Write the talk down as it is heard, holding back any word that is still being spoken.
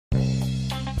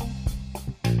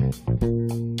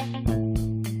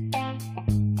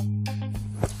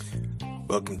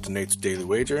Welcome to Nate's Daily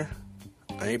Wager.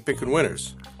 I ain't picking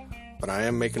winners, but I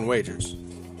am making wagers.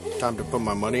 Time to put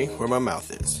my money where my mouth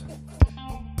is.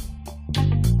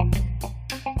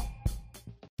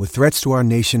 With threats to our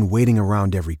nation waiting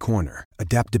around every corner,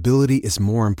 adaptability is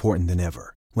more important than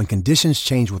ever. When conditions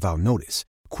change without notice,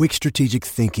 quick strategic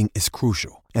thinking is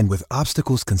crucial. And with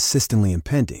obstacles consistently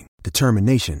impending,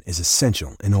 determination is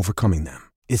essential in overcoming them.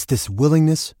 It's this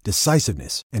willingness,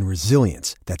 decisiveness, and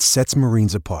resilience that sets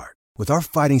Marines apart. With our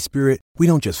fighting spirit, we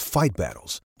don't just fight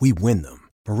battles, we win them.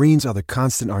 Marines are the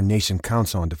constant our nation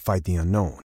counts on to fight the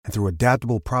unknown. And through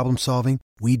adaptable problem solving,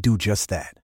 we do just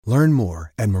that. Learn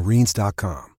more at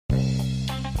marines.com.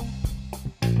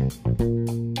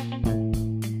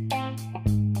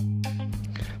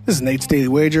 This is Nate's Daily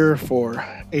Wager for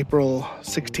April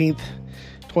 16th,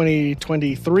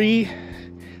 2023.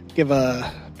 Give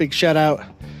a big shout out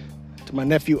to my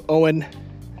nephew Owen.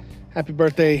 Happy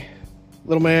birthday,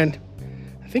 little man.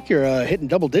 I think you're hitting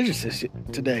double digits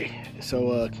today.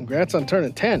 So congrats on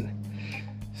turning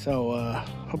 10. So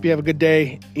hope you have a good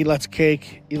day. Eat lots of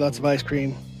cake. Eat lots of ice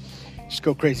cream. Just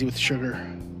go crazy with the sugar.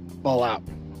 Ball out.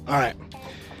 All right.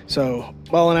 So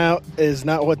balling out is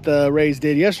not what the Rays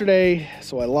did yesterday.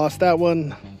 So I lost that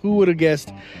one. Who would have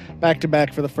guessed?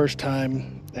 Back-to-back for the first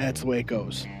time. That's the way it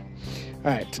goes.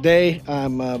 All right. Today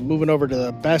I'm moving over to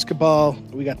the basketball.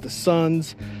 We got the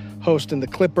Suns hosting the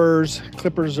Clippers.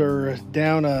 Clippers are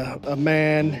down a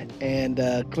man, and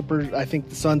Clippers, I think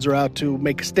the Suns are out to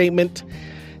make a statement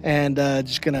and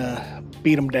just going to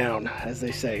beat them down, as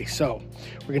they say. So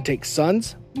we're going to take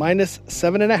Suns minus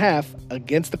 7.5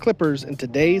 against the Clippers in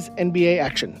today's NBA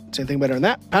action. Say anything better than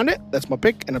that? Pound it. That's my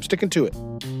pick, and I'm sticking to it.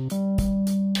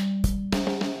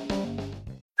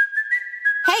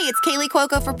 Hey, it's Kaylee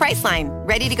Cuoco for Priceline.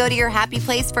 Ready to go to your happy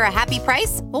place for a happy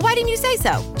price? Well, why didn't you say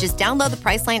so? Just download the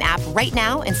Priceline app right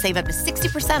now and save up to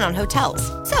 60% on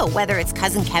hotels. So whether it's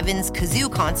Cousin Kevin's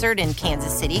Kazoo Concert in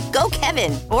Kansas City, go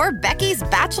Kevin, or Becky's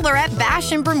Bachelorette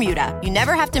Bash in Bermuda, you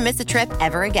never have to miss a trip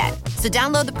ever again. So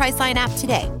download the Priceline app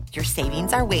today. Your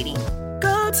savings are waiting.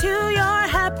 Go to your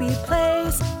happy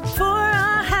place for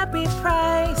a happy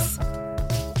price.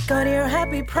 Go to your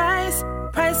happy price,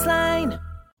 Priceline.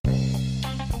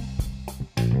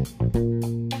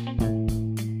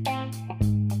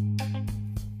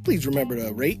 Please remember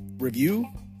to rate, review,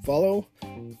 follow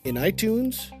in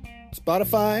iTunes,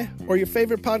 Spotify, or your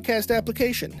favorite podcast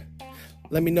application.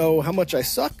 Let me know how much I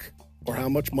suck or how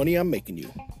much money I'm making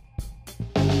you.